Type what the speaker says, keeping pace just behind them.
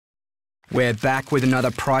We're back with another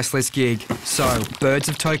priceless gig. So, Birds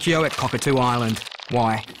of Tokyo at Cockatoo Island.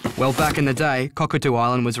 Why? Well, back in the day, Cockatoo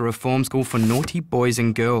Island was a reform school for naughty boys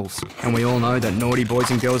and girls. And we all know that naughty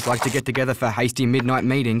boys and girls like to get together for hasty midnight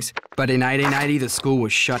meetings. But in 1880, the school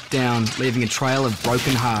was shut down, leaving a trail of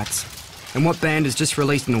broken hearts. And what band has just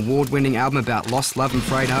released an award-winning album about lost love and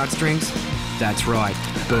frayed heartstrings? That's right,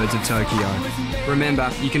 Birds of Tokyo. Remember,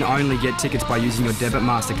 you can only get tickets by using your debit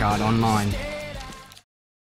MasterCard online.